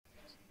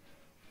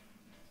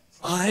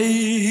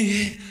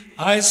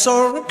I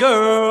saw a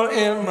girl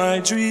in my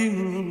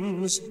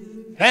dreams,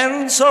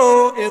 and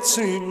so it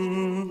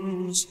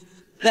seems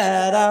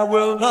that I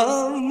will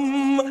love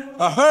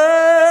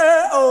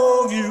her.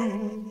 Oh,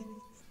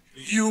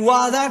 you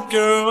are that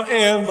girl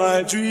in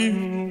my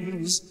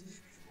dreams,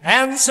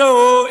 and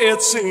so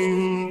it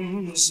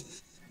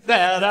seems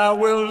that I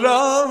will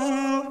love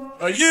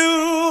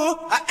you.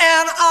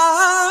 And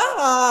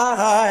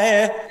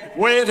I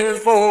waited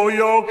for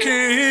your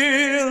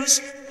kiss,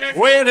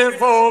 waited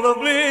for the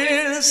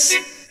bliss,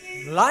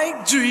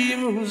 like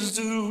dreamers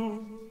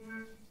do.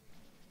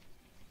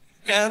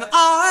 And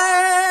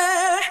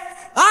oh,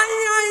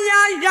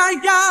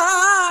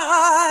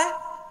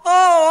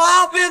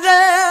 I'll be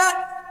there,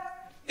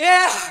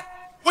 yeah,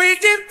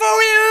 waiting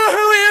for you.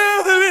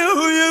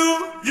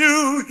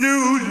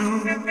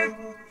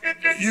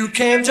 You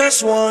came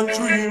just one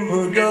dream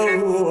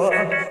ago,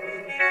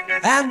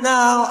 and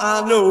now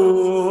I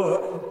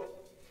know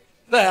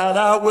that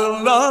I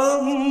will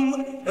love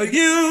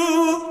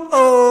you.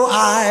 Oh,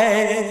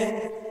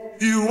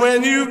 you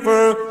when you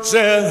first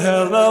said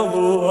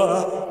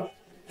hello,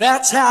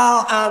 that's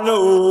how I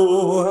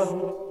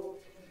know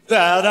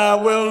that I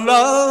will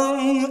love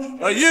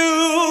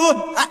you.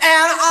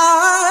 And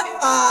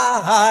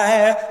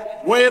I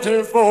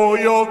waited for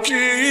your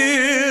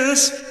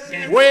kiss,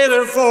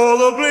 waited for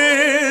the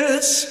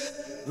bliss,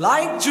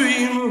 like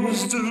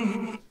dreamers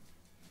do.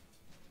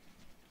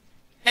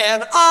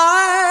 And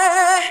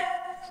oh,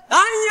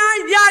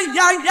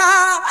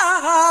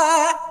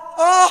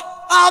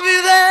 I'll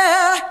be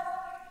there,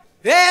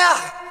 yeah,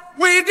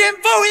 waiting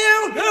for you.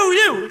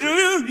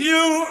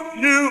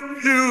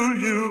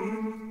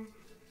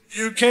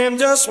 You came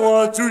just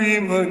one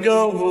dream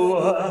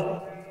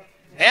ago,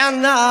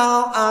 and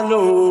now I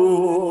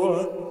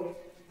know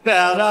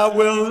that I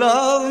will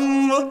love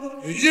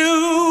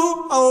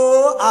you.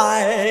 Oh,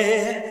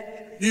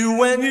 you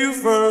when you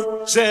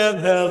first said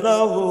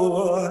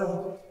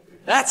hello,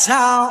 that's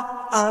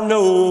how I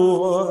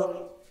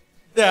know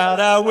that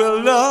I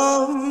will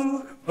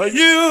love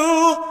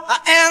you.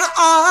 And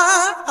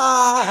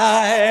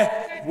I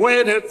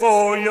waited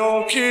for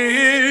your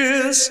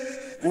kiss,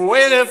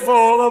 waited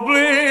for the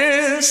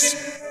bliss,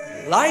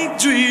 like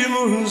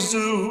dreamers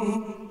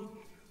do.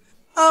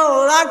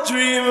 Oh, like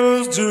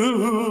dreamers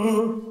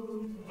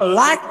do,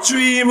 like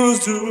dreamers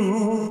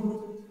do.